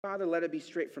Father, let it be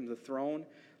straight from the throne.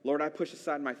 Lord, I push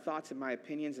aside my thoughts and my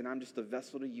opinions, and I'm just a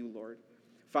vessel to you, Lord.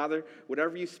 Father,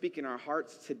 whatever you speak in our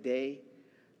hearts today,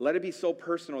 let it be so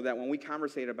personal that when we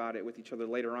conversate about it with each other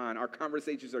later on, our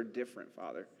conversations are different,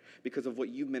 Father, because of what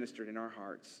you've ministered in our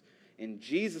hearts. In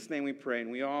Jesus' name we pray, and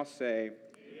we all say,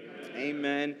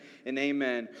 amen and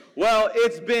amen. Well,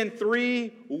 it's been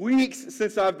 3 weeks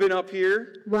since I've been up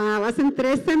here. Wow, hacen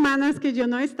 3 semanas que yo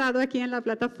no he estado aquí en la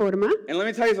plataforma. And let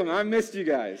me tell you something, I missed you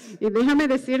guys. Y déjame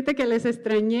decirte que les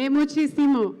extrañé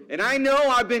muchísimo. And I know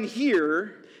I've been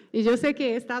here. Y yo sé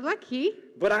que he estado aquí.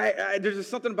 But there's just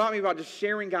something about me about just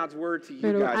sharing God's word to you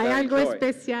Pero guys. hay I algo enjoy.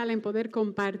 especial en poder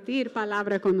compartir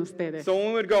palabra con ustedes. So when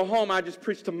we would go home, I just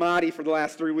preached to Madi for the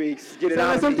last 3 weeks. Get it Son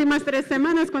out las of me. últimas 3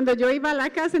 semanas, cuando yo iba a la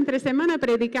casa entre semana,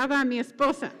 predicaba a mi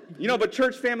esposa. You know, but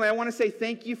church family, I want to say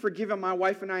thank you for giving my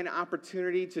wife and I an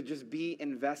opportunity to just be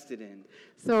invested in.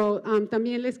 So,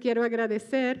 también les quiero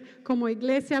agradecer como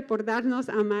iglesia por darnos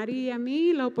a Mari y a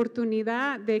mí la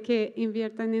oportunidad de que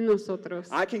inviertan en nosotros.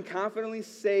 I can confidently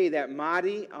say that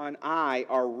Madi and I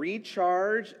are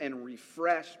recharged and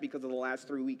refreshed because of the last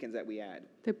 3 weekends that we had.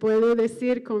 Te puedo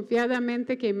decir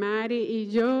confiadamente que Mari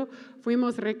y yo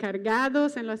fuimos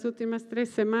recargados en las últimas 3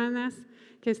 semanas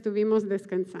que estuvimos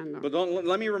descansando. But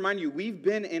let me remind you, we've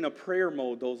been in a prayer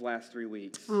mode those last 3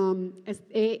 weeks.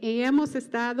 Hemos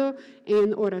estado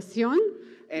en oración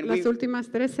And las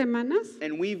últimas 3 semanas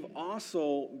And we've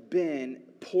also been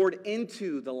poured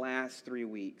into the last 3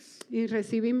 weeks. y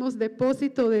recibimos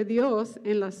depósito de Dios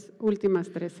en las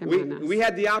últimas 3 semanas. We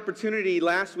had the opportunity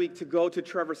last week to go to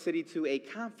Traverse City to a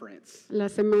conference. La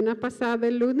semana pasada,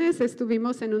 el lunes,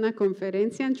 estuvimos en una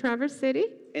conferencia en Traverse City.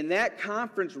 And that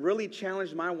conference really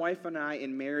challenged my wife and I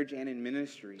in marriage and in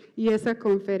ministry. Y esa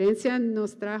conferencia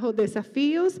nos trajo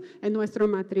desafíos en nuestro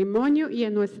matrimonio y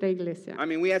en nuestra iglesia. I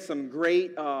mean, we had some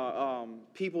great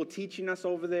people teaching us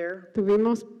over there.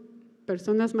 Tuvimos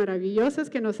personas maravillosas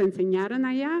que nos enseñaron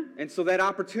allá. And so that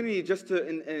opportunity just to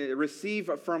receive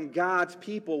from God's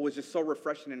people was just so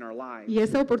refreshing in our lives. Y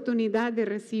esa oportunidad de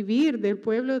recibir del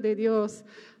pueblo de Dios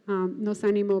nos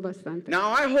animó bastante.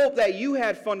 Now, I hope that you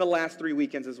had fun the last 3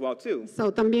 weekends as well, too. So,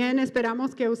 también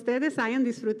esperamos que ustedes hayan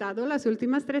disfrutado las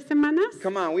últimas 3 semanas.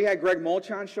 Come on, we had Greg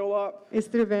Molchan show up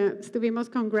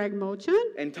Estuvimos con Greg Mochan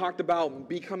and talked about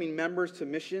becoming members to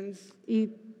missions. y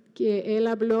que él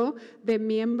habló de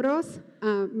miembros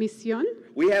a misión.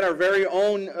 We had our very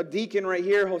own deacon right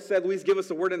here, Jose Luis, give us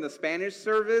a word in the Spanish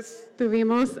service,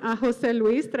 Tuvimos a José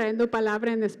Luis trayendo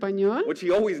palabra en español, which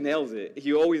he always nails it.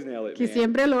 He always nail it, que man.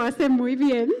 siempre lo hace muy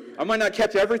bien. I might not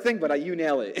catch everything, but you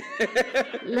nail it.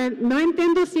 No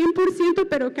entiendo 100%,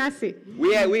 pero casi.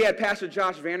 We had Pastor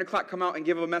Josh Vanderklok come out and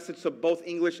give a message to both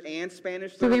English and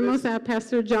Spanish Tuvimos service, a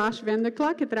Pastor Josh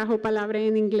Vanderklok que trajo palabra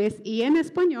en inglés y en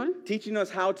español, teaching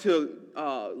us how to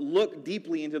look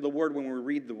deeply into the Word when we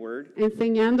read the Word.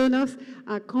 enseñándonos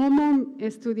a cómo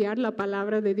estudiar la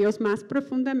palabra de Dios más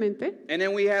profundamente. And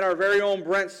then we had our very own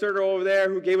Brent Serter over there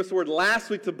who gave us the Word last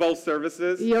week to both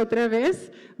services. Y otra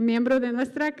vez, miembro de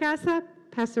nuestra casa,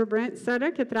 Pastor Brent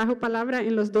Sutter, que trajo palabra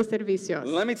en los 2 servicios.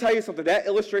 Let me tell you something, that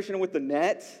illustration with the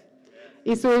net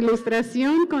Y su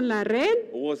ilustración con la red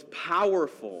was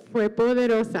powerful. fue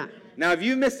poderosa. Now, if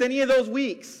you missed any of those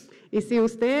weeks, Y si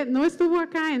usted no estuvo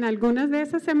acá en algunas de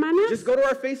esas semanas, just go to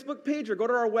our Facebook page or go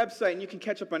to our website and you can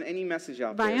catch up on any message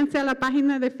out there. váyanse a la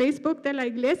página de Facebook de la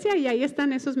iglesia y ahí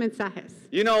están esos mensajes.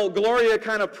 You know, Gloria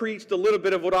kind of preached a little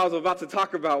bit of what I was about to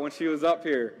talk about when she was up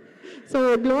here.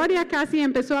 So, Gloria casi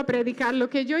empezó a predicar lo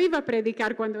que yo iba a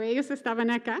predicar cuando ellos estaban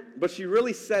acá, But she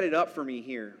really set it up for me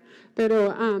here.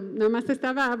 pero nada más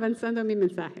estaba avanzando mi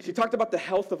mensaje. She talked about the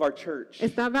health of our church.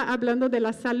 Estaba hablando de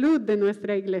la salud de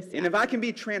nuestra And iglesia. if I can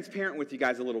be transparent with you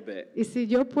guys a little bit, Y si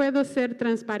yo puedo ser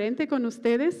transparente con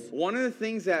ustedes, one of the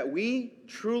things that we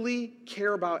truly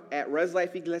care about at Res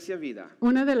Life Iglesia Vida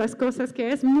una de las cosas que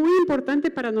es muy importante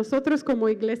para nosotros como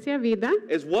Iglesia Vida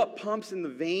is what pumps in the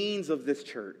veins of this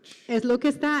church. es lo que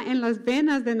está en las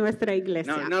venas de nuestra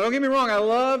iglesia. Now don't get me wrong, I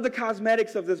love the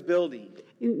cosmetics of this building.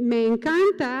 Me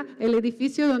encanta el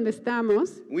edificio donde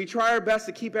estamos. We try our best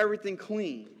to keep everything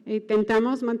clean.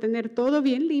 Intentamos mantener todo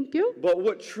bien limpio, But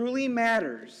what truly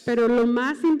matters pero lo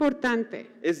más importante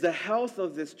is the health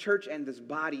of this church and this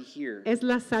body here. es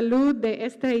la salud de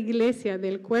esta iglesia,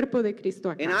 del cuerpo de Cristo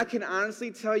And I acá. can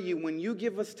honestly tell you, when you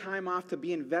give us time off to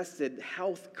be invested,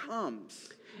 health comes.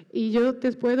 Y yo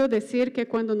te puedo decir que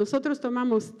cuando nosotros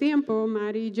tomamos tiempo,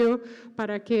 Mari y yo,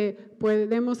 para que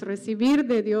podamos recibir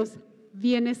de Dios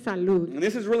viene salud. And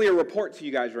this is really a report to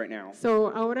you guys right now.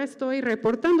 So, ahora estoy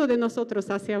reportando de nosotros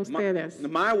hacia ustedes.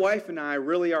 My wife and I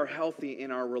really are healthy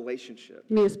in our relationship.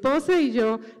 Mi esposa y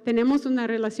yo tenemos una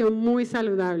relación muy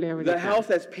saludable The ahorita.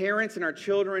 health as parents and our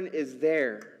children is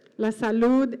there. La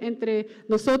salud entre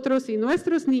nosotros y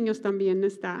nuestros niños también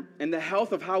está. And the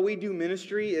health of how we do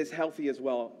ministry is healthy as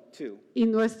well, too. Y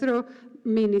nuestro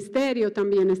ministerio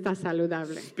también está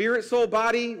saludable. Spirit, soul,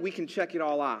 body, we can check it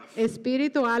all off.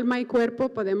 Espíritu, alma y cuerpo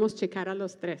podemos checar a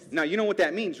los tres. Now, you know what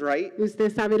that means, right?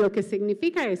 Usted sabe lo que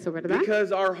significa eso, ¿verdad?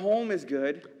 Because our home is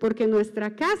good, Porque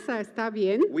nuestra casa está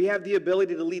bien, we have the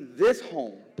ability to lead this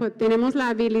home. pues tenemos la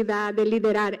habilidad de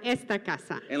liderar esta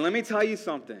casa. And let me tell you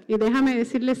something, Y déjame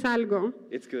decirles algo,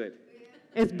 it's good.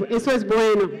 eso es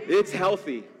bueno, It's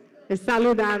healthy. es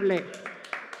saludable.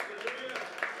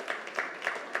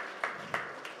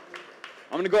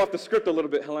 I'm going to go off the script a little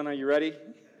bit. Helena, you ready?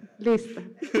 Lista.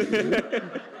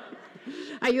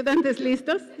 ¿Ayudantes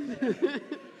listos?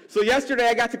 So yesterday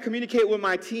I got to communicate with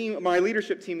my team, my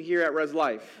leadership team here at Res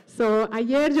Life. So,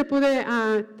 ayer yo pude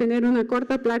tener una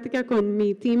corta plática con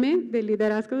mi team de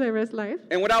liderazgo de Res Life.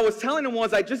 And what I was telling them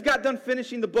was I just got done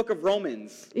finishing the book of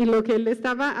Romans. Y lo que él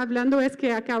estaba hablando es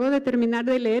que acabo de terminar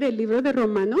de leer el libro de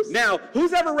Romanos. Now,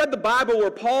 who's ever read the Bible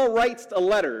where Paul writes a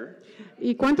letter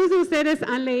 ¿Y cuántos de ustedes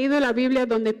han leído la Biblia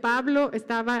donde Pablo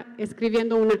estaba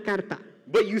escribiendo una carta?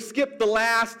 but you skip the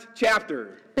last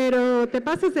chapter? Pero te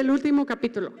pasas el último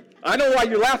capítulo. I know why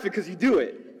you're laughing, because you do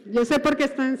it. Yo sé por qué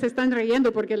se están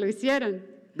riendo, porque lo hicieron.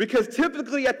 Because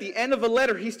typically at the end of a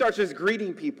letter, he starts just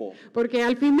greeting people. Porque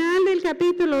al final del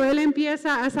capítulo él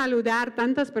empieza a saludar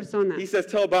tantas personas. He says,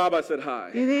 tell Bob I said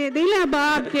hi. Y dile a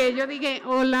Bob que yo dije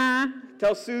hola.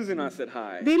 Tell Susan I said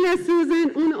hi. Dile a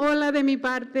Susan un hola de mi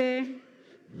parte.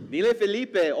 Dile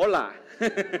Felipe, hola.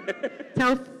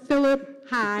 Tell Philip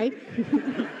hi.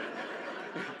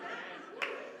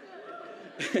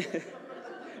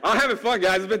 I'm having fun,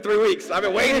 guys. It's been 3 weeks. I've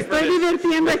been waiting for Estoy this.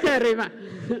 divirtiendo aquí arriba.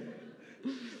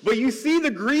 But you see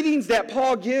the greetings that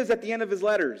Paul gives at the end of his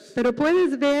letters. Pero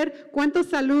puedes ver cuántos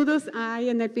saludos hay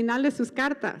en el final de sus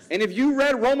cartas. And if you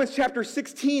read Romans chapter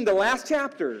 16, the last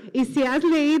chapter, Y si has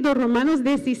leído Romanos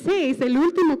 16, el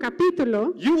último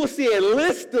capítulo, you will see a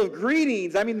list of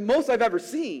greetings. I mean, the most I've ever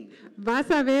seen. vas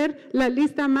a ver la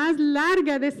lista más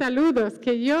larga de saludos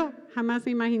que yo jamás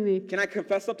imaginé. Can I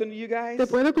confess something to you guys? ¿Te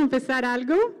puedo confesar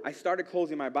algo? I started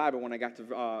closing my Bible when I got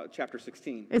to chapter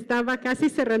 16. Estaba casi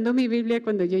cerrando mi Biblia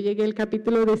cuando yo llegué al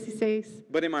capítulo 16.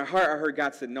 But in my heart, I heard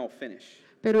God said, no, finish.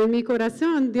 Pero en mi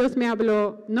corazón Dios me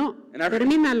habló, no, And I-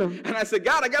 termínalo. And I said,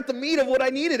 God, I got the meat of what I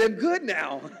needed. I'm good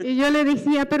now. Y yo le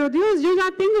decía, pero Dios, yo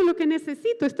ya tengo lo que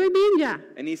necesito, estoy bien ya.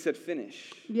 And he said, finish.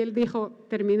 Y él dijo,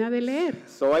 termina de leer.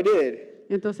 So I did.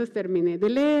 Entonces terminé de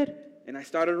leer And I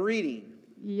started reading.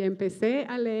 y empecé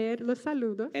a leer los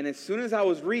saludos. And as soon as I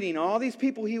was reading all these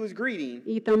people he was greeting,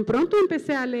 Y tan pronto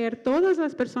empecé a leer todas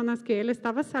las personas que él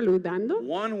estaba saludando,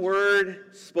 one word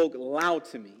spoke loud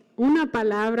to me. una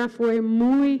palabra fue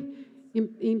muy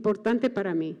importante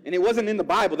para mí. And it wasn't in the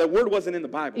Bible. That word wasn't in the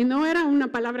Y Bible. no era una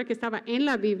palabra que estaba en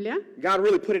la Biblia, God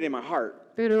really put it in my heart.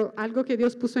 pero algo que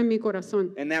Dios puso en mi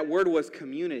corazón. And that word was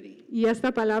community. Y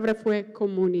esta palabra fue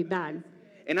comunidad.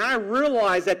 And I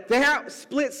realized at that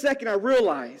split second, I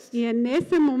realized Y en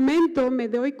ese momento me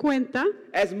doy cuenta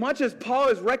as much as Paul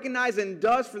is recognized and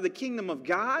does for the kingdom of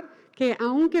God, que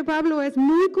aunque Pablo es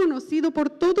muy conocido por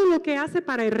todo lo que hace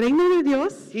para el reino de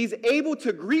Dios, he's able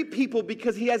to greet people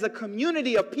because he has a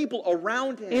community of people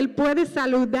around him. él puede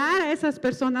saludar a esas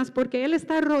personas porque él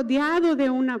está rodeado de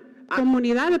una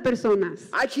comunidad de personas.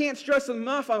 I can't stress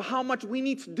enough on how much we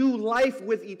need to do life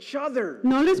with each other.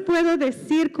 No les puedo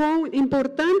decir cuán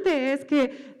importante es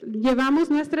que llevamos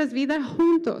nuestras vidas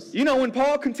juntos. You know, when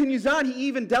Paul continues on, he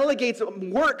even delegates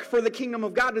work for the kingdom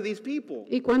of God to these people.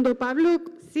 Y cuando Pablo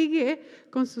sigue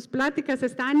con sus pláticas,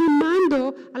 está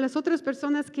animando a las otras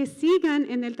personas que sigan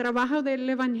en el trabajo del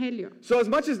evangelio. So as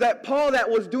much as that Paul that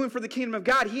was doing for the kingdom of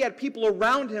God, he had people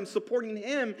around him supporting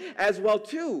him as well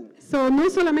too. So, no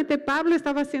solamente Pablo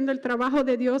estaba haciendo el trabajo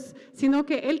de Dios, sino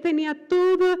que él tenía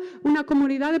toda una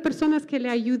comunidad de personas que le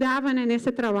ayudaban en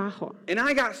ese trabajo. And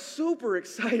I got super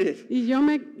excited. Y yo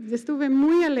estuve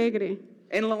muy alegre.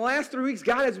 And in the last 3 weeks,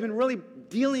 God has been really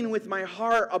dealing with my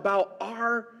heart about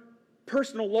our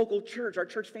personal local church, our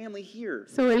church family here.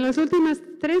 So, en las últimas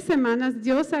 3 semanas,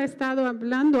 Dios ha estado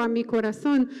hablando a mi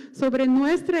corazón sobre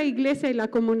nuestra iglesia y la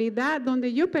comunidad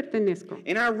donde yo pertenezco.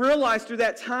 And I realized through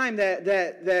that time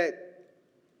that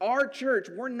our church,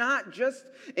 we're not just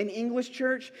an English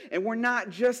church and we're not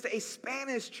just a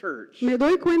Spanish church. Me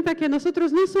doy cuenta que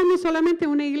nosotros no somos solamente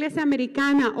una iglesia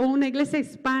americana o una iglesia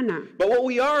hispana, But what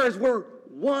we are is we're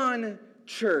one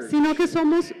church. sino que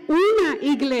somos una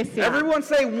iglesia. Everyone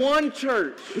say one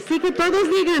church. Así que todos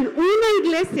digan, una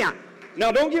iglesia.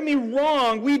 Now, don't get me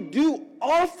wrong. We do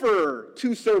offer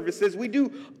 2 services. We do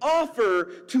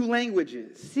offer 2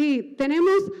 languages. Sí,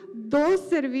 tenemos 2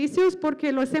 servicios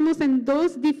porque lo hacemos en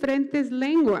 2 diferentes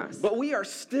lenguas. But we are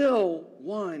still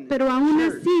one Pero aún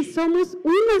church. así somos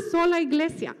una sola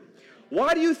iglesia.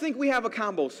 Why do you think we have a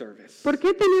combo service? ¿Por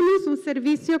qué tenemos un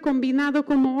servicio combinado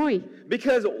como hoy?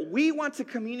 Because we want to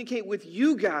communicate with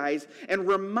you guys and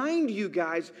remind you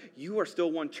guys you are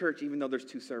still one church even though there's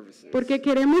 2 services. Porque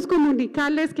queremos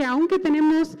comunicarles que aunque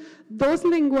tenemos 2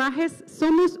 lenguajes,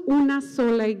 somos una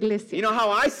sola iglesia. You know how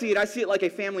I see it like a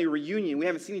family reunion. We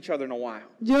haven't seen each other in a while.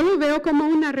 Yo lo veo como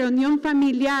una reunión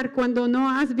familiar cuando no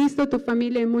has visto tu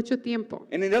familia en mucho tiempo.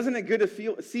 And isn't it good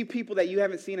to see people that you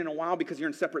haven't seen in a while because you're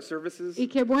in separate services? Y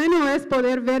qué bueno es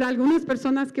poder ver a algunas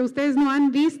personas que ustedes no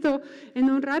han visto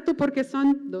en un rato porque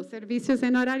son 2 servicios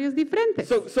en horarios diferentes.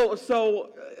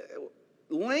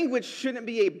 Language shouldn't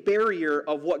be a barrier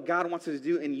of what God wants us to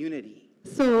do in unity.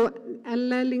 El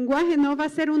lenguaje no va a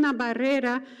ser una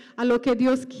barrera a lo que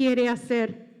Dios quiere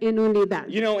hacer en unidad.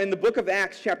 You know, in the book of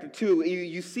Acts chapter 2,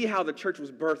 you see how the church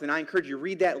was birthed, and I encourage you to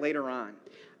read that later on.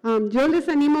 Yo les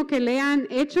animo que lean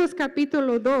Hechos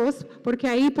capítulo 2 porque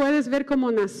ahí puedes ver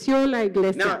cómo nació la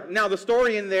iglesia. Now the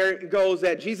story in there goes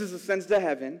that Jesus ascends to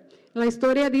heaven. La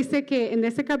historia dice que en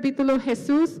ese capítulo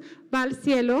Jesús va al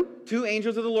cielo. 2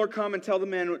 angels of the Lord come and tell the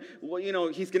men, well, you know,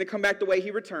 he's going to come back the way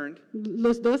he returned.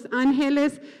 Los 2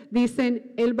 ángeles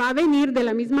dicen, él va a venir de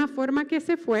la misma forma que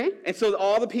se fue. And so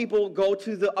all the people go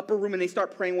to the upper room and they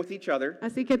start praying with each other.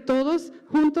 Así que todos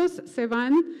juntos se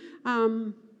van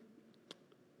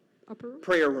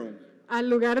Prayer room. al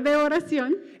lugar de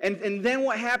oración. And then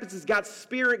what happens is God's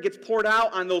Spirit gets poured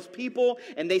out on those people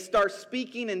and they start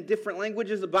speaking in different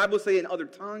languages. The Bible says in other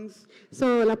tongues.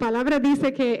 So, la palabra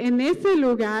dice que en ese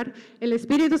lugar el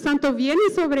Espíritu Santo viene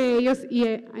sobre ellos y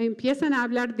empiezan a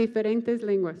hablar diferentes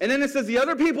lenguas. And then it says the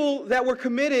other people that were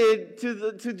committed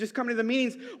to just coming to the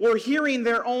meetings were hearing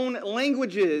their own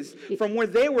languages from where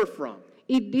they were from.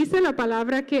 Y dice la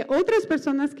palabra que otras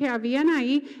personas que habían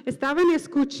ahí estaban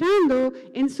escuchando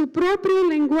en su propio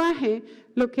lenguaje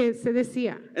lo que se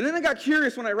decía. And then I got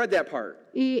curious when I read that part.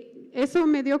 Y eso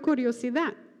me dio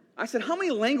curiosidad. I said, how many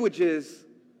languages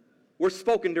were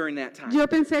spoken during that time? Yo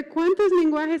pensé, ¿cuántos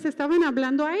lenguajes estaban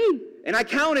hablando ahí? And I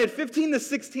counted 15 to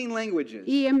 16 languages.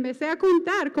 Y empecé a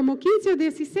contar como 15 o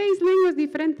 16 lenguas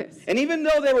diferentes. And even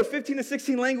though there were 15 to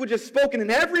 16 languages spoken and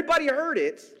everybody heard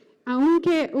it,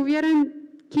 Aunque hubieran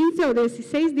 15 o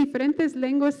 16 diferentes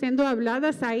lenguas siendo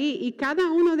habladas ahí y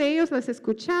cada uno de ellos las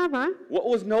escuchaba, what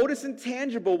was noticed and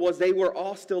tangible was they were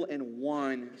all still in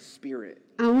one spirit.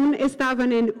 aún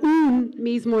estaban en un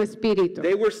mismo espíritu.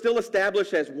 They were still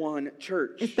established as one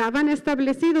church. Estaban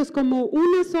establecidos como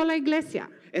una sola iglesia.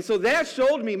 And so that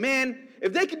showed me, man,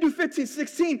 if they can do 15,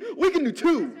 16, we can do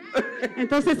 2.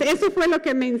 Entonces eso fue lo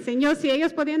que me enseñó. Si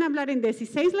ellos podían hablar en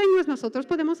 16 lenguas, nosotros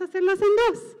podemos hacerlas en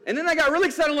 2. And then I got really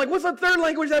excited. I'm like, what's the third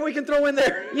language that we can throw in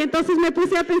there? Y entonces me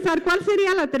puse a pensar, ¿cuál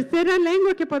sería la tercera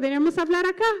lengua que podríamos hablar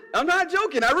acá? I'm not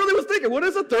joking. I really was thinking, what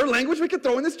is the third language we could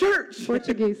throw in this church?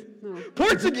 Portugués. No.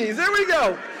 Portuguese, there we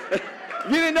go.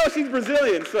 You didn't know she's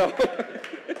Brazilian, so.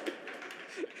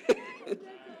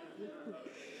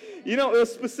 You know, it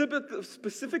was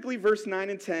specifically verse 9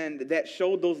 and 10 that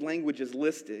showed those languages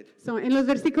listed. So, en los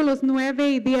versículos 9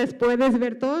 y 10 puedes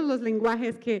ver todos los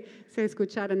lenguajes que se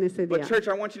escucharon ese But día. church,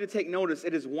 I want you to take notice.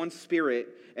 It is one Spirit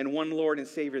and one Lord and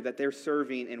Savior that they're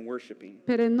serving and worshiping.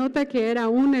 Pero nota que era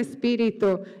un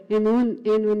espíritu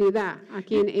en unidad a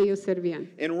quien ellos servían.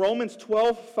 In Romans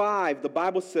 12:5, the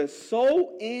Bible says,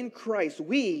 "So in Christ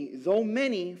we, though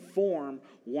many, form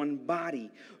one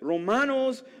body."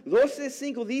 Romanos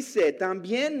 12:5 dice,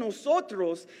 "También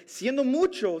nosotros, siendo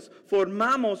muchos,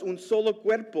 formamos un solo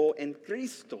cuerpo en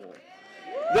Cristo."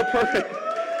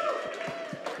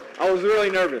 I was really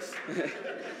nervous.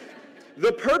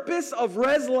 The purpose of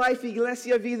Res Life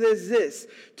Iglesia Vida is this: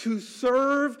 to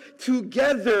serve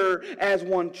together as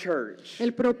one church.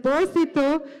 El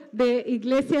propósito de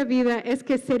Iglesia Vida es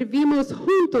que servimos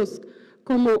juntos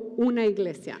como una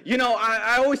iglesia. You know,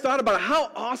 I always thought about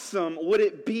how awesome would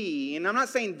it be, and I'm not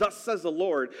saying thus says the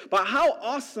Lord, but how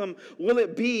awesome will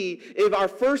it be if our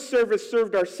first service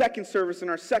served our second service,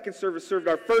 and our second service served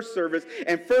our first service,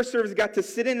 and first service got to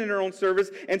sit in their own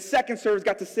service, and second service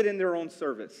got to sit in their own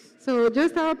service. So, yo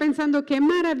estaba pensando qué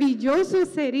maravilloso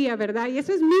sería, ¿verdad? Y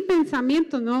eso es mi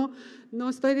pensamiento, no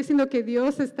estoy diciendo que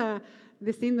Dios está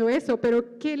diciendo eso,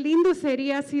 pero qué lindo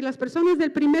sería si las personas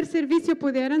del primer servicio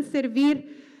pudieran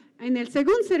servir en el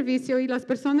segundo servicio y las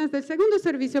personas del segundo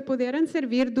servicio pudieran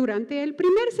servir durante el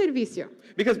primer servicio.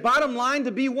 Because bottom line,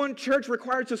 to be one church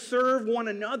requires to serve one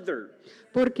another.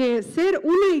 Porque ser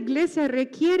una iglesia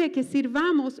requiere que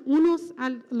sirvamos unos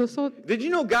a los otros. Did you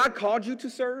know God called you to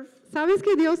serve? ¿Sabes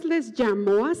que Dios les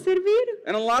llamó a servir?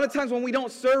 And a lot of times when we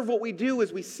don't serve, what we do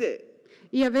is we sit.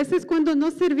 Y a veces cuando no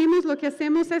servimos lo que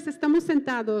hacemos es estamos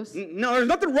sentados. No, there's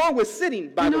nothing wrong with sitting,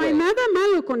 by the No hay way. nada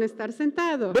malo con estar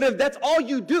sentado. But if that's all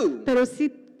you do, Pero si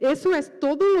eso es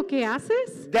todo lo que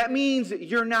haces, that means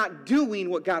you're not doing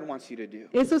what God wants you to do.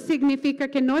 eso significa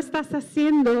que no estás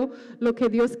haciendo lo que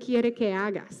Dios quiere que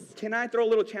hagas. Can I throw a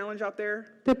little challenge out there?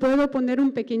 ¿Te puedo poner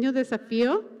un pequeño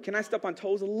desafío? Can I step on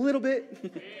toes a little bit?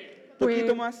 Pues-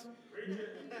 Poquito más?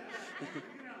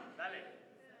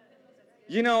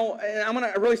 You know, and I'm going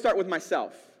to really start with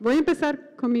myself. Voy a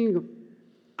empezar conmigo.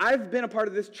 I've been a part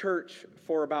of this church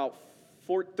for about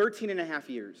 13 and a half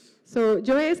years. So,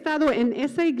 yo he estado en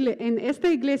esta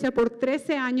iglesia por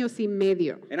 13 años y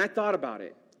medio. And I thought about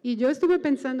it. Y yo estuve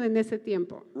pensando en ese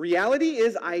tiempo. Reality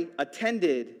is I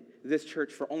attended this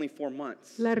church for only 4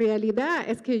 months. La realidad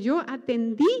es que yo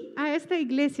atendí a esta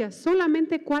iglesia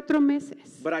solamente 4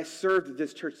 meses. But I served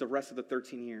this church the rest of the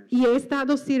 13 years. Y he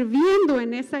estado sirviendo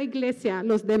en esa iglesia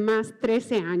los demás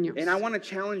 13 años. And I want to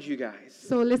challenge you guys.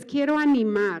 So, les quiero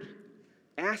animar.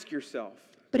 Ask yourself,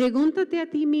 Pregúntate a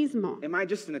ti mismo, am I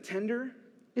just an attender?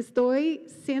 ¿estoy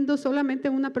siendo solamente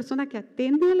una persona que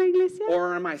atende a la iglesia?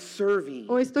 Or am I serving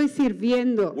 ¿O estoy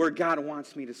sirviendo where God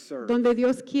wants me to serve? donde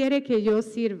Dios quiere que yo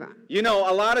sirva? You know,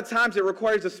 a lot of times it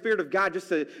requires the Spirit of God just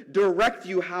to direct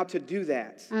you how to do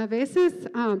that. A veces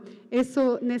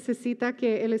eso necesita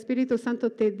que el Espíritu Santo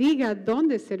te diga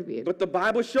dónde servir. But the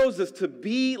Bible shows us to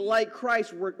be like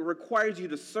Christ requires you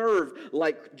to serve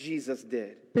like Jesus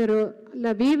did. Pero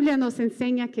la Biblia nos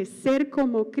enseña que ser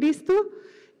como Cristo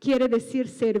quiere decir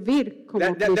servir como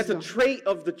That's a Cristo. trait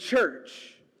of the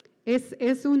church. Es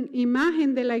una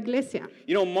imagen de la iglesia.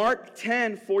 You know, Mark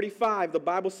 10:45, the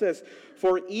Bible says,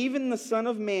 "For even the Son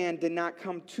of Man did not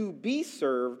come to be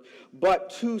served, but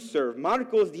to serve."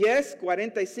 Marcos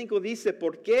 10:45 dice,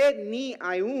 "Porque ni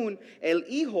aún el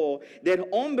Hijo del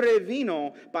Hombre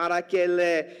vino para que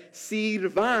le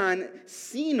sirvan,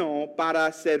 sino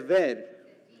para servir."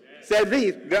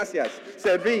 Servir, gracias,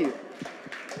 servir.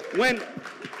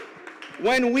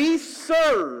 When we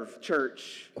serve,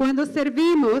 church, Cuando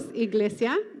servimos,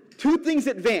 iglesia, 2 things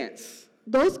advance.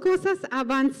 dos cosas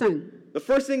avanzan. The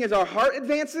first thing is our heart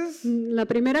advances. La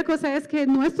primera cosa es que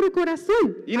nuestro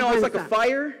corazón You know, it's like a avanza.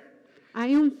 fire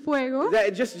Hay un fuego that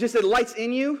it lights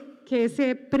in you. que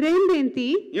se prende en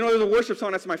ti. You know, there's a worship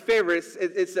song that's my favorite.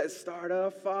 It says, "Start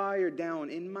a fire down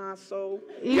in my soul."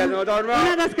 Y You guys know what I'm talking una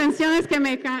de about? las canciones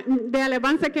de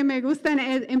alabanza que me gustan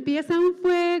es "Empieza un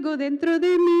fuego dentro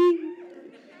de mí".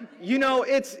 You know,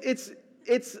 it's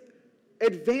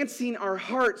advancing our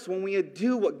hearts when we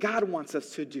do what God wants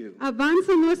us to do.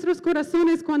 Avanzan nuestros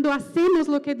corazones cuando hacemos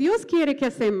lo que Dios quiere que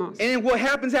hacemos. And what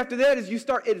happens after that is you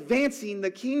start advancing the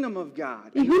kingdom of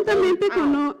God. Y juntamente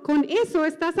con eso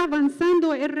estás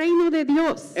avanzando el reino de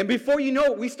Dios. And before you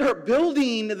know it, we start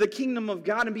building the kingdom of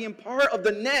God and being part of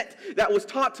the net that was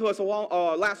taught to us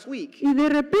last week. Y de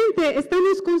repente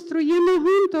estamos construyendo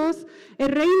juntos el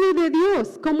reino de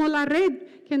Dios, como la red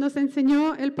que nos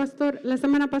enseñó el pastor la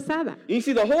semana pasada. You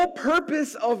see, the whole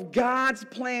purpose of God's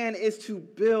plan is to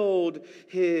build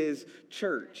His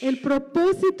church. El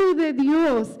propósito de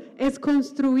Dios es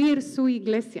construir su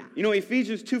iglesia. You know,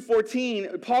 Ephesians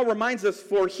 2:14, Paul reminds us,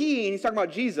 and he's talking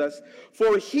about Jesus,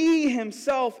 "For He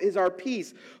Himself is our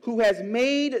peace, who has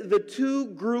made the 2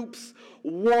 groups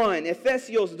one."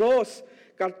 Efesios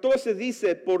 2:14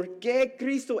 dice, "Porque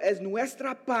Cristo es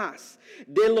nuestra paz,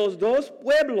 de los 2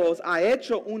 pueblos ha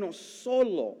hecho uno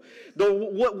solo."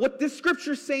 What this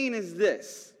scripture is saying is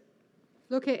this.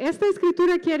 Lo que esta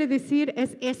escritura quiere decir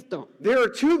es esto. There are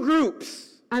 2 groups,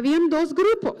 Habían 2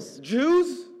 grupos,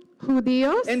 Jews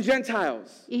judíos and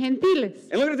Gentiles. y gentiles.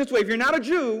 And look at it this way, if you're not a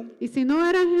Jew, Y si no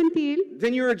era gentil,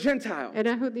 then you're a Gentile.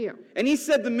 era judío. And he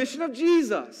said the mission of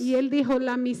Jesus Y él dijo,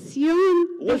 la misión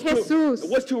de Jesús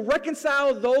was to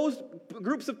reconcile those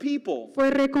groups of people fue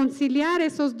reconciliar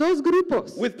esos 2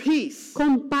 grupos with peace,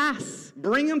 con paz,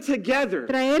 bring them together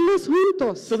traerlos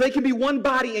juntos so they can be one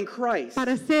body in Christ.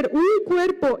 para ser un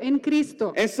cuerpo en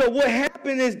Cristo. And so what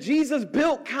happened is Jesus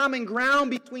built common ground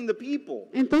between the people.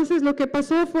 Entonces lo que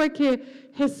pasó fue que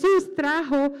Jesús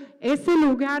trajo ese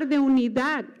lugar de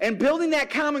unidad And building that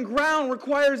common ground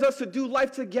requires us to do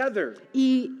life together.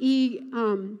 y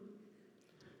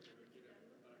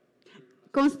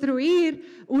construir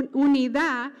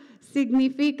unidad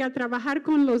significa trabajar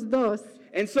con los dos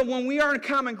And so when we are on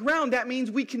common ground, that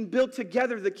means we can build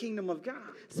together the kingdom of God.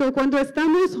 So, cuando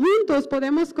estamos juntos,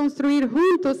 podemos construir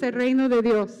juntos el reino de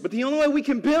Dios. But the only way we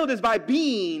can build is by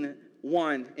being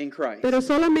one in Christ. Pero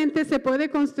solamente se puede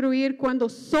construir cuando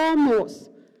somos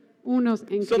unos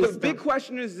en So the Cristo. big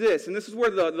question is this, and this is where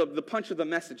the punch of the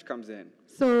message comes in.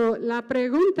 So, la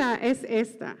pregunta es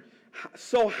esta.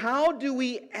 So how do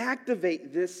we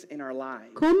activate this in our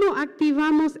lives? ¿Cómo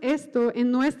activamos esto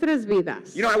en nuestras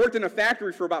vidas? You know, I worked in a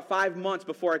factory for about 5 months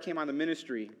before I came on the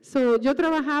ministry. So, yo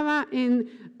trabajaba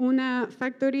en una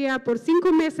factoría por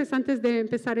 5 meses antes de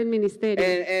empezar el ministerio.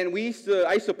 And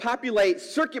I used to populate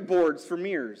circuit boards for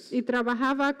mirrors. Y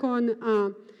trabajaba con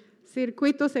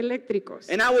circuitos eléctricos.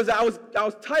 And I was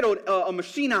titled a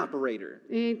machine operator.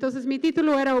 Entonces, mi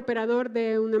título era operador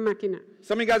de una máquina.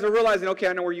 Some of you guys are realizing, okay,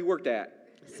 I know where you worked at.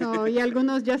 So, y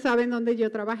algunos ya saben dónde yo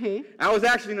trabajé. I was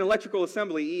actually in electrical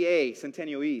assembly, EA,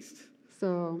 Centennial East.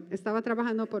 So, estaba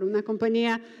trabajando por una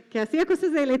compañía que hacía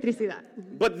cosas de electricidad.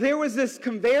 But there was this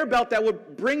conveyor belt that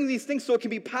would bring these things so it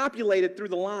can be populated through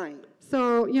the line.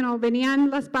 So, venían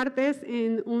las partes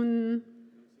en un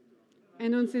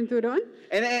cinturón.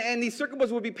 And these circuit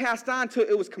boards would be passed on till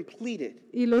it was completed.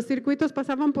 Y los circuitos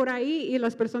pasaban por ahí y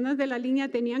las personas de la línea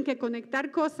tenían que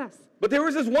conectar cosas. But there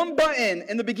was this one button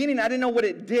in the beginning, I didn't know what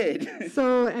it did.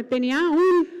 So, tenía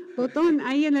un botón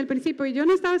ahí en el principio y yo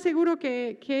no estaba seguro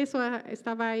que eso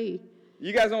estaba ahí.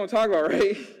 You guys know what I'm talking about,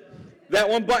 right? That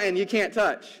one button you can't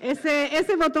touch.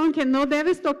 Ese botón que no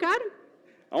debes tocar.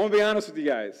 I want to be honest with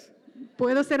you guys.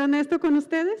 ¿Puedo ser honesto con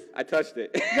ustedes? I touched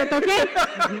it. Yo toqué.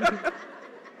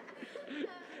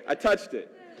 I touched it.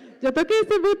 Yo toqué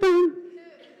ese botón.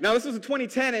 Now this was in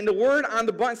 2010 and the word on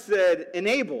the button said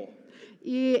enable.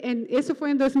 Y eso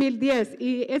fue en 2010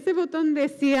 y ese botón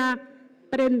decía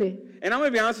prende. And I'm going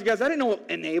to be honest with you guys, I didn't know what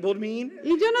enabled mean.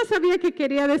 Y yo no sabía qué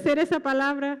quería decir esa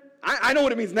palabra. I know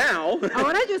what it means now.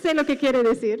 Ahora yo sé lo que quiere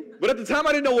decir. But at the time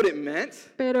I didn't know what it meant.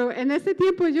 Pero en ese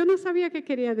tiempo yo no sabía qué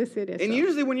quería decir eso. And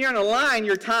usually when you're on a line,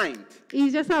 you're timed.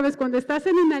 Y ya sabes, cuando estás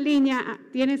en una línea,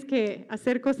 tienes que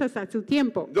hacer cosas a su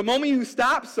tiempo. The moment you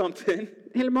stop something,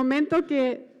 El momento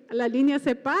que la línea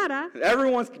se para,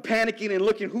 everyone's panicking and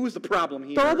looking, who's the problem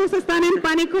here? todos están en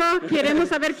pánico queriendo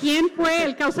saber quién fue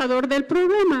el causador del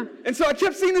problema. And so I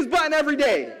kept seeing this button every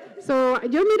day. So,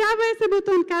 yo miraba ese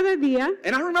botón cada día.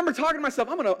 And I remember talking to myself,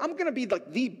 I'm gonna be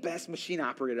like the best machine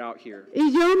operator out here. Y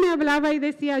yo me hablaba y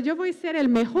decía, yo voy a ser el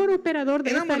mejor operador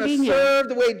de And I'm esta gonna línea. serve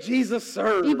the way Jesus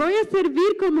served. Y voy a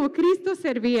servir como Cristo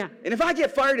servía. And if I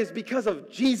get fired, it's because of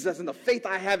Jesus and the faith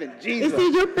I have in Y Jesus.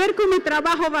 si yo perco mi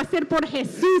trabajo va a ser por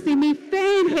Jesús y mi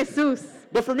fe en Jesús.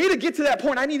 But for me to get to that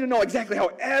point, I need to know exactly how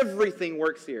everything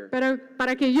works here. Pero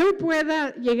para que yo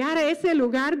pueda llegar a ese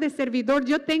lugar de servidor,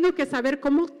 yo tengo que saber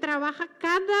cómo trabaja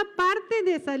cada parte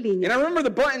de esa And línea. I remember the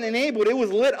button enabled, it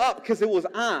was lit up because it was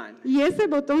on. Y ese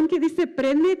botón que dice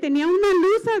prende tenía una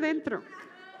luz adentro.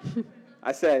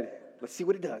 I said, let's see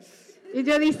what it does. Y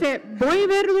yo dice, voy a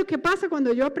ver lo que pasa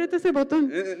cuando yo aprieto ese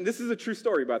botón. And this is a true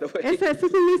story, by the way. Esa es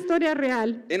una historia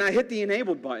real. And I hit the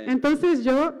enabled button. Entonces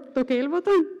yo toqué el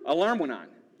botón. Alarm went on.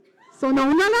 Sonó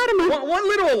una alarma. One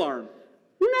little alarm.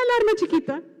 Una alarma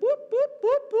chiquita. Boop, boop,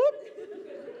 boop, boop.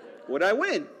 Would I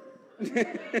win?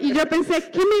 Y yo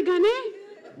pensé, ¿qué me gané?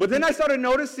 But then I started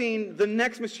noticing the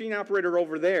next machine operator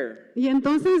over there. Y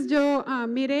entonces yo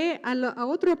miré a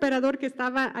otro operador que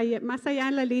estaba más allá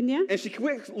en la línea. And she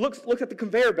looks at the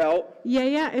conveyor belt. Y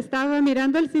ella estaba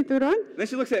mirando el cinturón. Then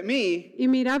she looks at me Y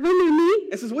miraba a mí.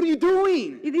 and says, what are you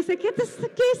doing? Y dice, ¿qué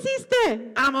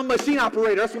hiciste? I'm a machine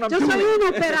operator. That's what I'm Yo doing. soy un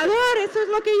operador. Eso es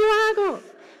lo que yo hago.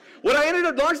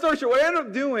 Long story short, what I ended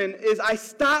up doing is I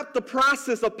stopped the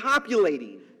process of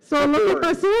populating. So, the lo que board.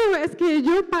 pasó es que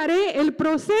yo paré el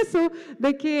proceso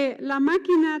de que la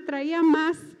máquina traía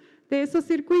más de esos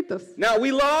circuitos. Now,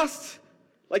 we lost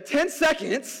like 10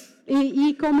 seconds,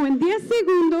 Y como en 10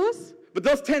 segundos but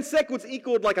those 10 seconds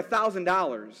equaled like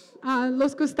 $1,000.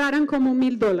 los costaron como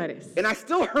 $1,000. And I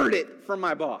still heard it from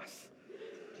my boss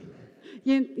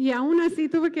Y aún así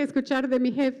tuve que escuchar de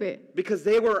mi jefe. because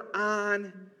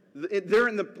they're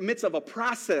in the midst of a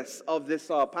process of this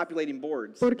populating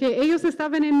boards. Porque ellos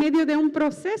estaban en medio de un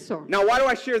proceso. Now, why do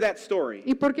I share that story?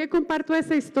 ¿Y por qué comparto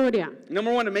esa historia?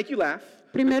 Number one, to make you laugh.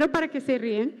 Primero para que se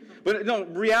ríen, But no,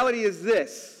 reality is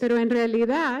this. pero en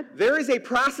realidad There is a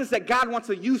process that God wants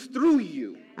to use through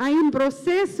you. hay un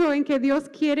proceso en que Dios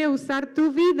quiere usar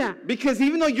tu vida. Because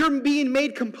even though you're being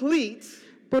made complete,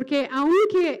 Porque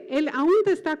aunque Él aún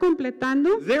te está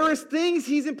completando, there is things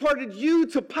He's imparted you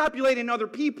to populate in other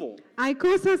people. hay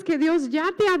cosas que Dios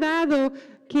ya te ha dado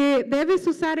que debes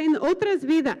usar en otras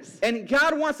vidas. And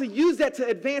God wants to use that to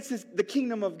advance the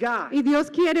kingdom of God. Y Dios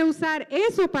quiere usar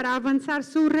eso para avanzar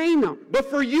su reino. But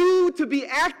for you to be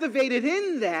activated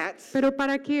in that, Pero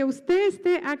para que usted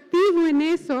esté activo en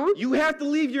eso, you have to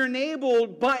leave your enable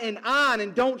button on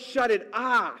and don't shut it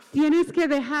off. tienes que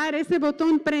dejar ese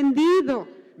botón prendido.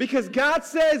 Because God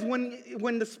says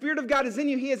when the Spirit of God is in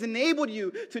you, He has enabled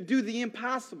you to do the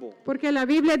impossible. Porque la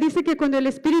Biblia dice que cuando el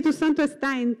Espíritu Santo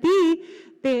está en ti,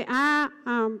 te ha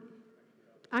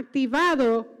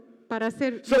activado para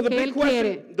hacer So lo que Él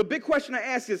quiere. the big question I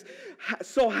ask is,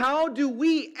 so how do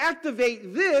we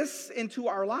activate this into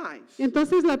our lives?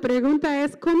 Entonces la pregunta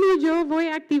es, ¿cómo yo voy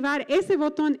a activar ese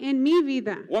botón en mi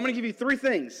vida? Well, I'm going to give you 3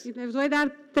 things. Y les voy a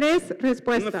dar 3 And the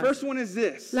respuestas. first one is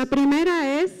this. La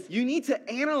primera es, You need to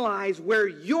analyze where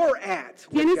you're at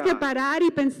with tienes que God. parar y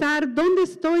pensar, ¿dónde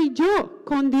estoy yo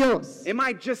con Dios? Am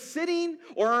I just sitting,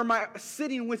 or am I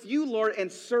sitting with you, Lord,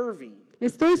 and serving?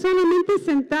 ¿Estoy solamente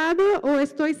sentado o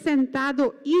estoy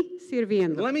sentado y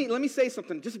sirviendo? Let me say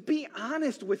something. Just be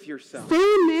honest with yourself. Sé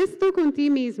honesto con ti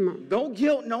mismo. No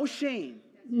guilt, no shame.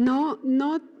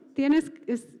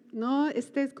 No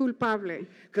estés culpable.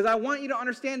 Because I want you to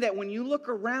understand that when you look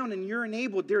around and you're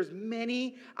enabled, there's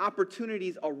many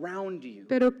opportunities around you.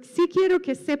 Pero sí quiero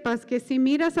que sepas que si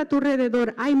miras a tu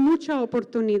alrededor hay mucha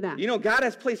oportunidad. You know, God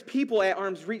has placed people at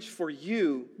arm's reach for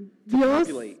you to Dios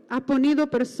populate. ha ponido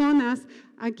personas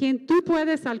a quien tú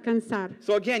puedes alcanzar.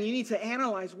 So again, you need to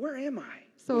analyze, where am I?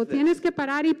 So, with this? tienes que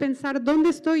parar y pensar, ¿dónde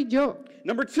estoy yo?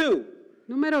 Number 2,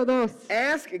 Número 2,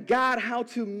 ask God how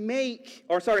to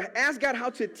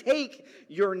take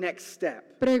your next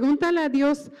step. pregúntale a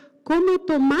Dios cómo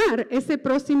tomar ese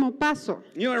próximo paso.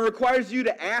 You know, it requires you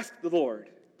to ask the Lord.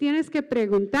 Tienes que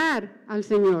preguntar al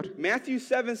Señor. Matthew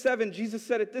 7:7, Jesus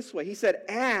said it this way. He said,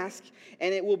 ask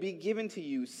and it will be given to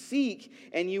you. Seek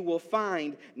and you will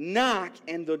find. Knock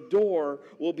and the door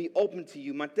will be open to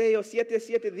you. Mateo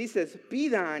 7:7 dice,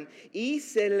 pidan y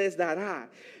se les dará.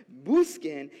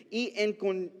 Busquen y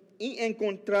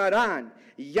encontrarán.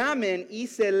 Llamen y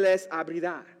se les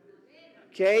abrirá.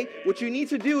 Okay? What you need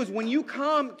to do is when you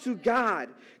come to God,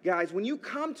 guys, when you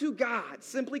come to God,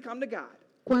 simply come to God.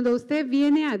 Cuando usted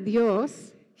viene a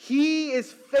Dios, He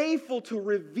is faithful to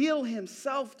reveal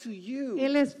Himself to you.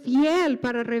 Él es fiel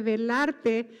para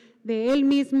revelarte de Él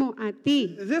mismo a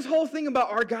ti. This whole thing about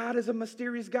our God is a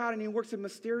mysterious God and He works in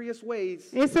mysterious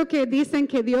ways Eso que dicen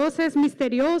que Dios es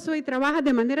misterioso y trabaja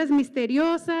de maneras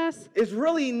misteriosas, is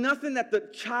really nothing that the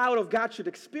child of God should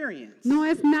experience. no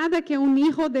es nada que un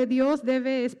hijo de Dios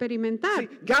debe experimentar. See,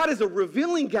 God is a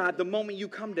revealing God the moment you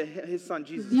come to His Son,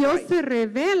 Jesus Dios Christ. se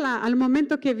revela al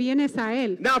momento que vienes a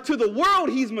Él. Now, to the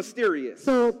world, He's mysterious.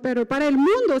 Pero para el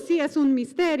mundo sí es un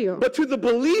misterio. But to the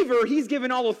believer, He's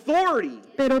given all authority.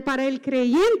 Pero para el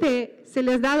creyente se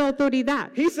les da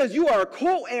autoridad. He says you are a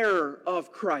co-heir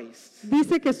of Christ.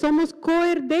 Dice que somos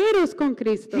coherederos con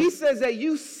Cristo. He says that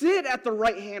you sit at the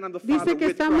right hand of the Father Dice que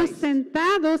with estamos Christ.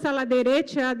 sentados a la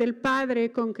derecha del Padre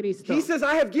con Cristo. He says,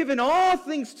 I have given all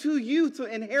things to you to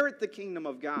inherit the kingdom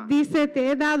of God. Dice, te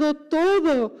he dado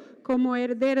todo como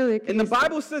heredero de And the Cristo.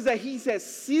 Bible says that He has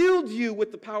sealed you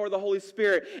with the power of the Holy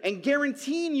Spirit and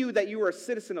guaranteeing you that you are a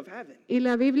citizen of heaven. Y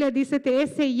la Biblia dice, te he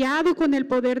sellado con el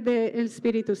poder del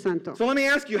Espíritu Santo. So let me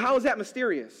ask you, how is that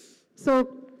mysterious?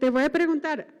 So, te voy a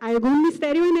preguntar, ¿algún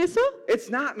misterio en eso? It's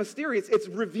not mysterious, it's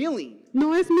revealing.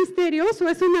 No es misterioso,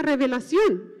 es una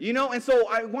revelación. You know, and so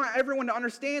I want everyone to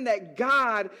understand that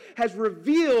God has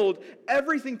revealed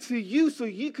everything to you so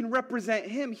you can represent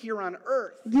Him here on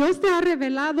earth. Dios te ha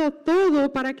revelado todo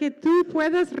para que tú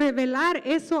puedas revelar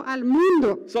eso al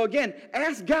mundo. So again,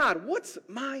 ask God, what's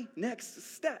my next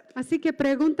step? Así que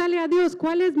pregúntale a Dios,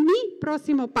 ¿cuál es mi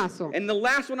próximo paso? And the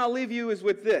last one I'll leave you is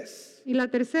with this. Y la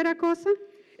tercera cosa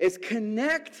Is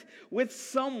connect with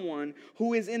someone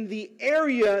who is in the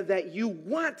area that you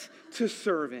want to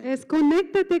serve in. es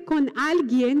conéctate con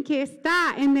alguien que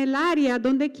está en el área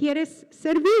donde quieres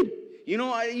servir. You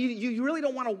know, you really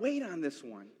don't want to wait on this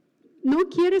one. No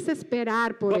quieres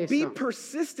esperar por But be eso.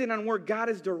 persistent on where God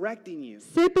is directing you.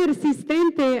 Sé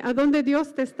persistente a donde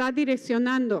Dios te está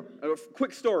direccionando. A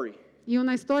quick story. Y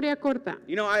una historia corta.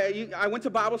 You know, I went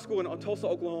to Bible school in Tulsa,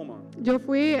 Oklahoma. Yo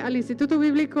fui al Instituto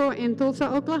Bíblico en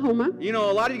Tulsa, Oklahoma. You know,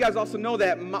 a lot of you guys also know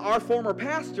that our former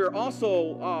pastor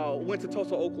also went to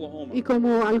Tulsa, Oklahoma. Y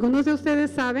como algunos de ustedes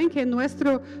saben que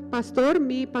nuestro pastor,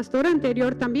 mi pastor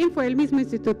anterior, también fue el mismo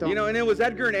instituto. You know, and it was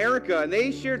Edgar and Erica, and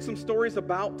they shared some stories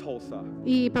about Tulsa.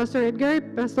 Y Pastor Edgar y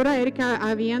Pastora Erika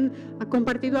habían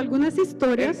compartido algunas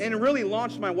historias And it really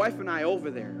launched my wife and I over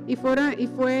there. y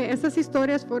esas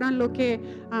historias fueron lo que que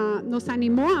nos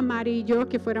animó a Mari y yo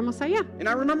que fuéramos allá. And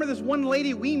I remember this one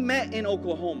lady we met in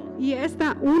Oklahoma. Y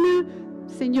una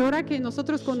señora que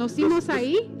nosotros conocimos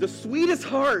ahí, The sweetest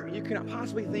heart you can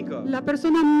possibly think of. la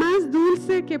persona más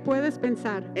dulce que puedes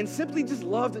pensar. And simply just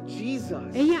loved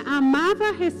Jesus. Ella amaba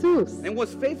a Jesús And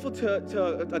was faithful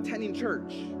to attending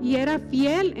church. y era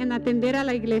fiel en atender a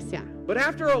la iglesia. But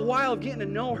after a while of getting to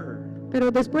know her, Pero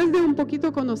después de un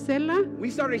poquito conocerla, we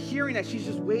started hearing that she's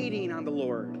just waiting on the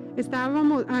Lord.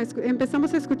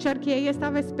 empezamos a escuchar que ella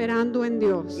estaba esperando en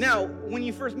Dios. Now, when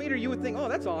you first meet her, you would think, oh,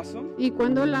 that's awesome. Y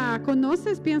cuando la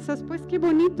conoces piensas, pues qué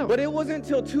bonito. But it wasn't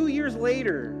until 2 years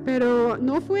later, Pero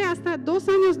no fue hasta 2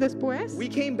 años después we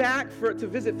came back to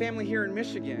visit family here in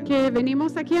Michigan. que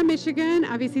venimos aquí a Michigan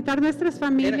a visitar nuestras And,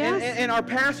 familias and our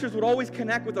pastors would always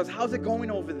connect with us. How's it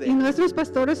going over y there? nuestros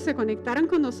pastores se conectaron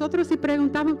con nosotros y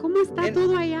preguntaban, ¿cómo está And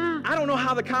todo allá? I don't know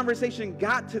how the conversation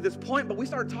got to this point, but we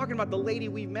started talking about the lady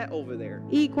we met over there.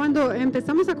 Y cuando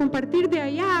empezamos a compartir de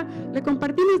allá, le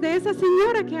compartimos de esa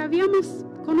señora que habíamos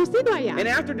conocido allá. And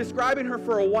after describing her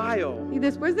for a while, Y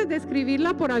después de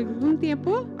describirla por algún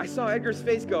tiempo, I saw Edgar's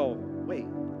face go, wait,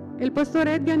 el pastor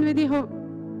Edgar me dijo,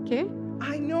 ¿qué?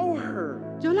 I know her.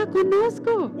 Yo la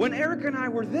conozco. When Erica and I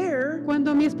were there,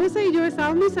 Cuando mi esposa y yo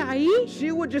estábamos ahí,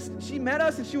 she met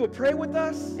us and she would pray with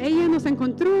us. ella nos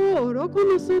encontró, oró con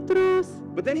nosotros,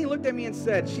 But then he looked at me and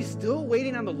said, she's still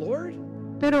waiting on the Lord?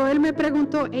 pero él me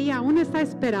preguntó, ¿ella aún está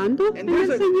esperando And en el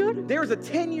Señor? there's a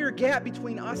 10-year gap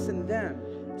between us and them.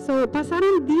 So,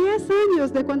 pasaron 10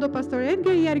 años de cuando Pastor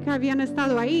Edgar y Erika habían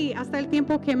estado ahí hasta el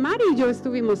tiempo que Mari y yo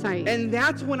estuvimos ahí. And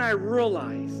that's when I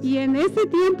realized Y en ese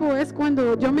tiempo es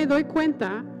cuando yo me doy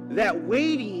cuenta that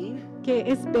waiting que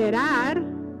esperar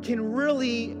can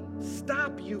really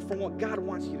stop you from what God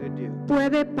wants you to do.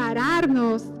 puede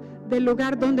pararnos del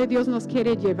lugar donde Dios nos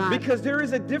quiere llevar. Because there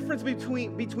is a difference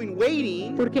between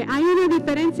waiting Porque hay una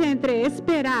diferencia entre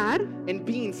esperar and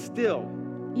being still.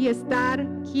 y estar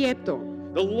quieto.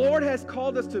 The Lord has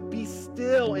called us to be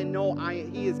still and know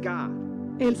He is God.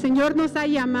 El Señor nos ha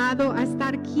llamado a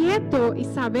estar quieto y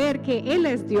saber que Él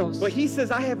es Dios. But He says,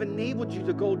 I have enabled you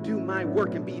to go do my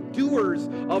work and be doers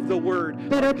of the word.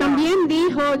 Pero of God. también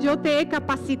dijo, yo te he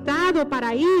capacitado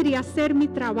para ir y hacer mi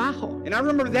trabajo. And I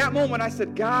remember that moment I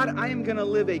said, God, I am going to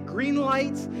live a green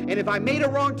light, and if I made a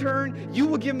wrong turn, you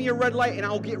will give me a red light, and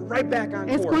I'll get right back on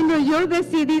Es course. cuando yo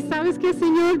decidí, ¿sabes qué,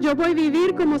 Señor? Yo voy a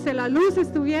vivir como si la luz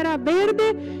estuviera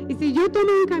verde y si yo tomo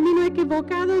un camino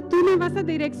equivocado, tú me vas a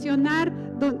direccionar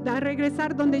a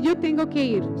regresar donde yo tengo que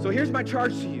ir. So here's my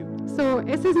charge to you. So,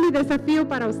 ese es mi desafío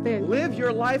para usted. Live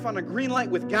your life on a green light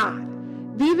with God.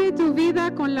 Vive tu vida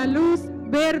con la luz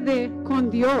verde con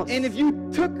Dios. And if you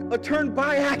took a turn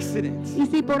by accident, Y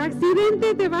si por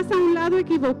accidente te vas a un lado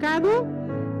equivocado,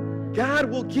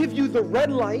 God will give you the red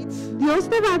light. Dios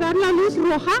te va a dar la luz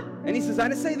roja And He says, I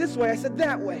didn't say this way, I said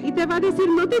that y way. te va a decir,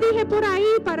 no te dije por ahí,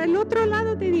 para el otro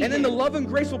lado te dije. And then the love and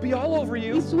grace will be all over Y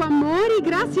you. su amor y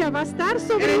gracia va a estar And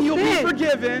sobre then you'll be usted.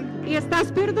 forgiven. Y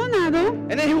estás perdonado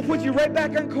And then He'll put you right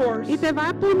back on course. y te va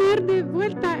a poner de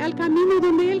vuelta al camino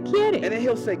donde Él And quiere. then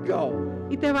He'll say, go.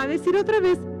 Y te va a decir otra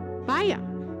vez, vaya,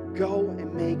 Go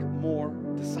and make more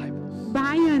disciples.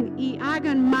 vayan y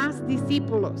hagan más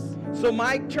discípulos. So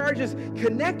my charge is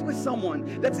connect with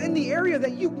someone that's in the area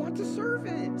that you want to serve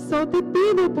in. So te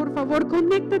pido, por favor,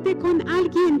 conéctate con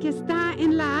alguien que está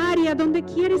en la área donde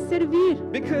quieres servir.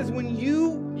 Because when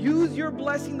you use your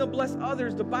blessing to bless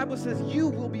others, the Bible says you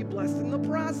will be blessed in the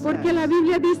process. Porque la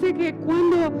Biblia dice que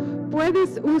cuando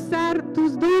puedes usar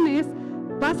tus dones,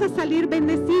 vas a salir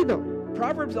bendecido.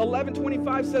 Proverbs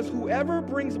 11:25 says, whoever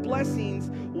brings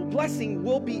blessing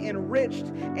will be enriched,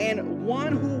 and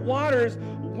one who waters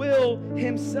will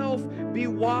himself be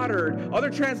watered. Other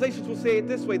translations will say it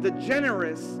this way, the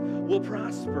generous will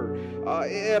prosper.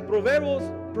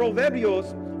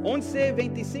 Proverbios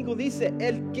 11:25 dice,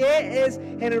 el que es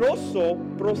generoso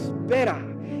prospera.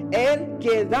 El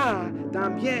que da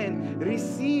también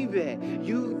recibe.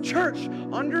 You, church,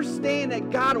 understand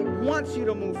that God wants you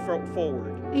to move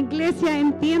forward. Iglesia,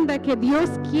 entienda que Dios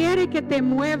quiere que te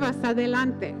muevas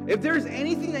adelante. If there's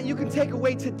anything that you can take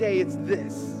away today, it's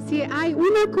this. Si hay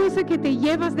una cosa que te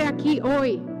llevas de aquí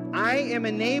hoy, I am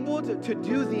enabled to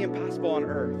do the impossible on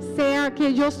earth, sea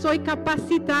que yo soy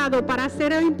capacitado para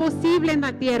hacer lo imposible en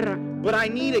la tierra, but I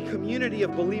need a community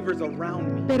of believers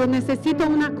around me. pero necesito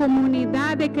una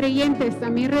comunidad de creyentes a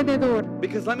mi alrededor.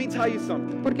 Because let me tell you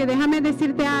something. Porque déjame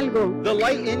decirte algo, The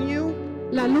light in you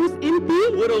la luz en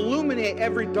ti would illuminate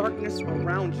every darkness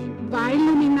around you. va a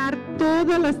iluminar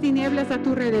todas las tinieblas a tu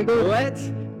alrededor. Let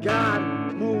God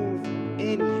move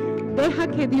in you. Deja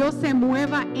que Dios se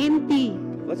mueva en ti.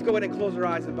 Let's go ahead and close our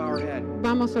eyes and bow our head.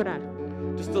 Vamos a orar.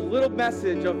 Just a little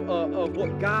message of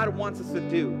what God wants us to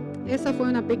do. Esa fue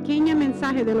una pequeña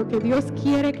mensaje de lo que Dios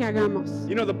quiere que hagamos.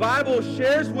 You know, the Bible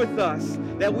shares with us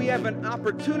that we have an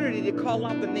opportunity to call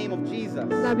out the name of Jesus.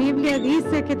 La Biblia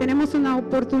dice que tenemos una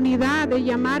oportunidad de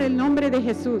llamar el nombre de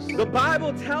Jesús. The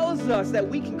Bible tells us that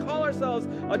we can call ourselves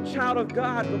a child of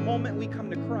God the moment we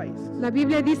come to Christ. La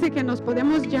Biblia dice que nos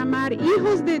podemos llamar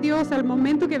hijos de Dios al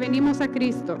momento que venimos a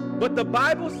Cristo. But the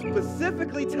Bible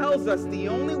specifically tells us the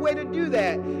only way to do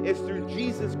that is through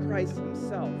Jesus Christ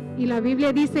himself. Y la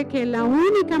Biblia dice que la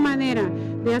única manera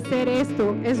de hacer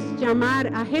esto es llamar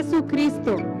a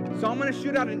Jesucristo. So I'm going to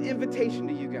shoot out an invitation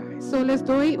to you guys. So les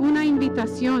doy una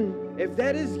invitación. If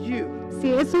that is you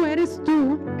Si eso eres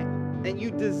tú and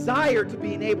you desire to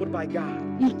be enabled by God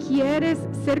y quieres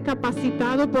ser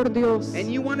capacitado por Dios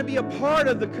and you want to be a part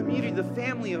of the community, the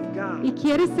family of y God,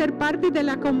 quieres ser parte de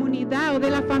la comunidad o de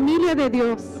la familia de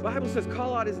Dios, the Bible says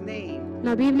call out his name.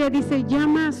 la Biblia dice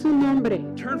llama a su nombre,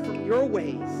 Turn from your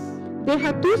ways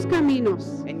deja tus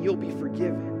caminos and you'll be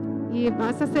forgiven. y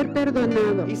vas a ser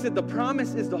perdonado. He said the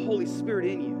promise is the Holy Spirit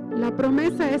in you. La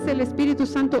promesa es el Espíritu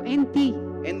Santo en ti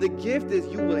And the gift is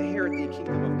you will inherit the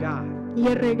kingdom of God. y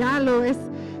el regalo es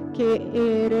que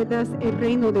heredas el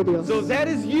reino de Dios. So if that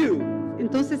is you,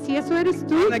 Entonces, si eso eres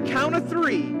tú, on the count of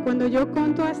 3, cuando yo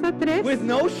conto hasta 3, with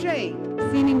no shame,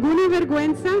 sin ninguna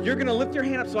vergüenza, you're going to lift your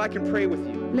hand up so I can pray with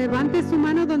you. levante su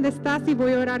mano donde estás y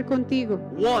voy a orar contigo.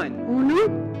 1,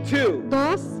 1, 2,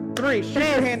 2, 3. Shoot your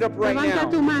 3. hand up right Levanta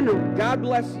tu now. mano. God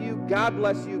bless you. God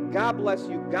bless you. God bless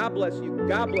you. God bless you.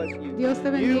 God bless you. Dios te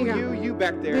bendiga. You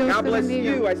back there. Dios God te bless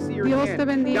bendiga. you. I see your Dios hand. te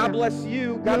bendiga. God bless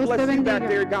you. God Dios bless te you back bendiga.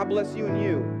 there. God bless you and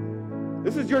you.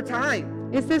 This is your time.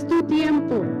 Este es tu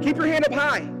tiempo. Keep your hand up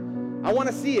high. I want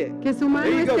to see it. Que su mano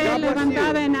There you go. esté God bless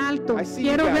levantada you. en alto. I see you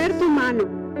Quiero guys. ver tu mano.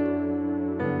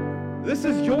 This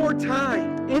is your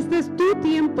time. Este es tu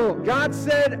tiempo. God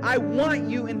said, I want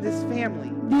you in this family.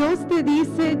 Dios te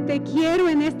dice, te quiero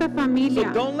en esta So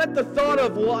familia. don't let the thought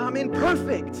of, well, I'm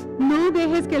imperfect. No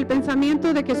dejes que el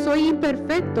pensamiento de que soy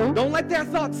imperfecto, Don't let that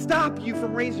thought stop you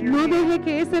from raising your no hand. deje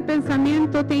que ese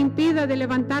pensamiento te impida de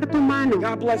levantar tu mano.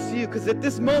 God bless you, because at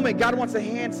this moment, God wants to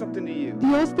hand something to you.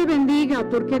 Dios te bendiga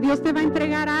porque Dios te va a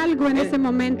entregar algo en ese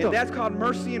momento. And that's called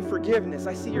mercy and forgiveness.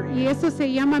 I see your hand. Y eso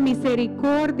se llama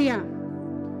misericordia.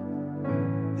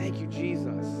 Thank you,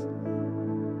 Jesus.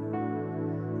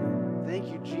 Thank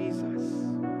you, Jesus.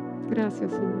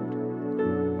 Gracias,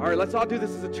 Señor. All right, let's all do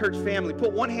this as a church family.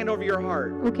 Put one hand over your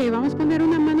heart. Ok, vamos a poner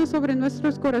una mano sobre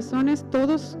nuestros corazones,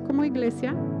 todos como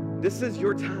iglesia. This is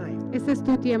your time. Ese es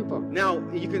tu tiempo. Now,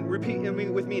 you can repeat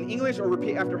with me in English or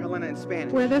repeat after Helena in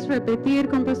Spanish. Puedes repetir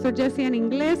con Pastor Jesse en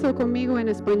inglés o conmigo en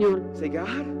español. Say,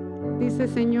 God, Dice,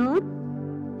 Señor,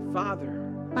 Father,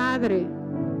 Padre,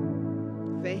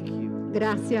 thank you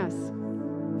gracias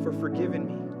for forgiving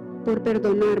me. por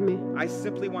perdonarme. I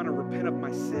simply want to repent of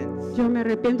my sins. Yo me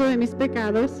arrepiento de mis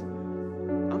pecados.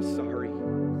 I'm sorry.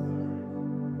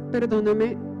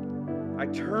 Perdóname. I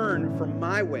turn from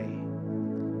my way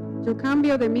Yo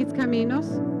cambio de mis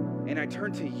caminos and I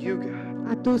turn to you,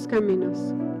 God. a tus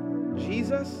caminos.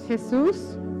 Jesus,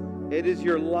 Jesús, it is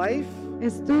your life,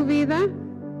 es tu vida,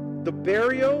 the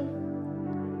burial,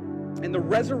 and the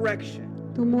resurrection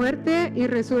tu muerte y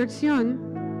resurrección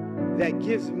that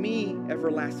gives me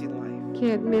everlasting life.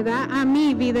 que me da a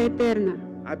mí vida eterna.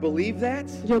 I believe that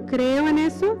Yo creo en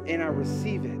eso, and I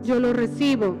receive it. yo lo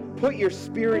recibo. Put your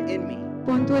spirit in me.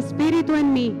 Pon tu espíritu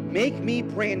en mí. Make me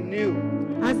brand new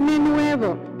Hazme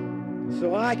nuevo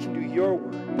so I can do your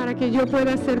work. para que yo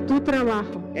pueda hacer tu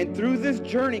trabajo. And through this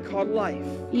journey called life,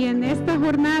 Y en esta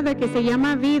jornada que se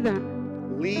llama vida,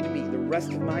 lead me the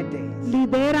rest of my days.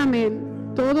 lidérame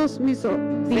todos mis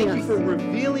Thank you for días.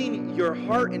 revealing your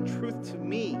heart and truth to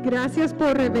me Gracias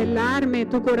por revelarme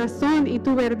tu corazón y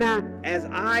tu verdad. as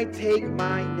I take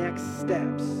my next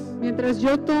steps. Mientras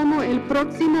yo tomo el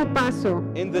próximo paso,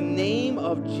 In the name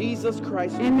of Jesus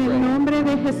Christ, we en el pray. nombre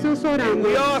de Jesús And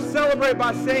we all oramos. celebrate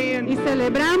by Y saying,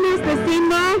 celebramos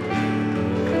diciendo,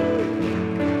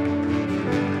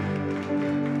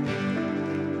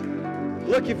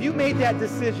 look, if you made that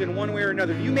decision one way or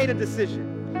another, you made a decision.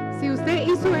 si usted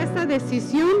hizo esta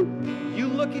decisión, You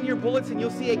look in your bulletin,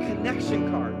 you'll see a connection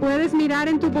card. puedes mirar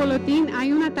en tu boletín,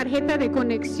 hay una tarjeta de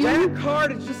conexión. That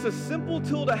card is just a simple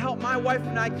tool to help my wife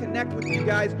and I connect with you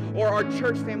guys or our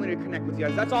church family to connect with you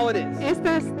guys. That's all it is.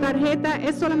 Esta tarjeta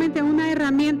es solamente una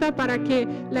herramienta para que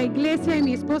la iglesia y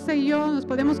mi esposa y yo nos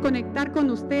podemos conectar con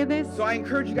ustedes. So I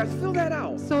encourage you guys, fill that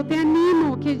out. So te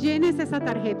animo que llenes esa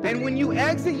tarjeta. And when you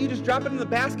exit, you just drop it in the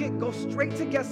basket, go straight to guest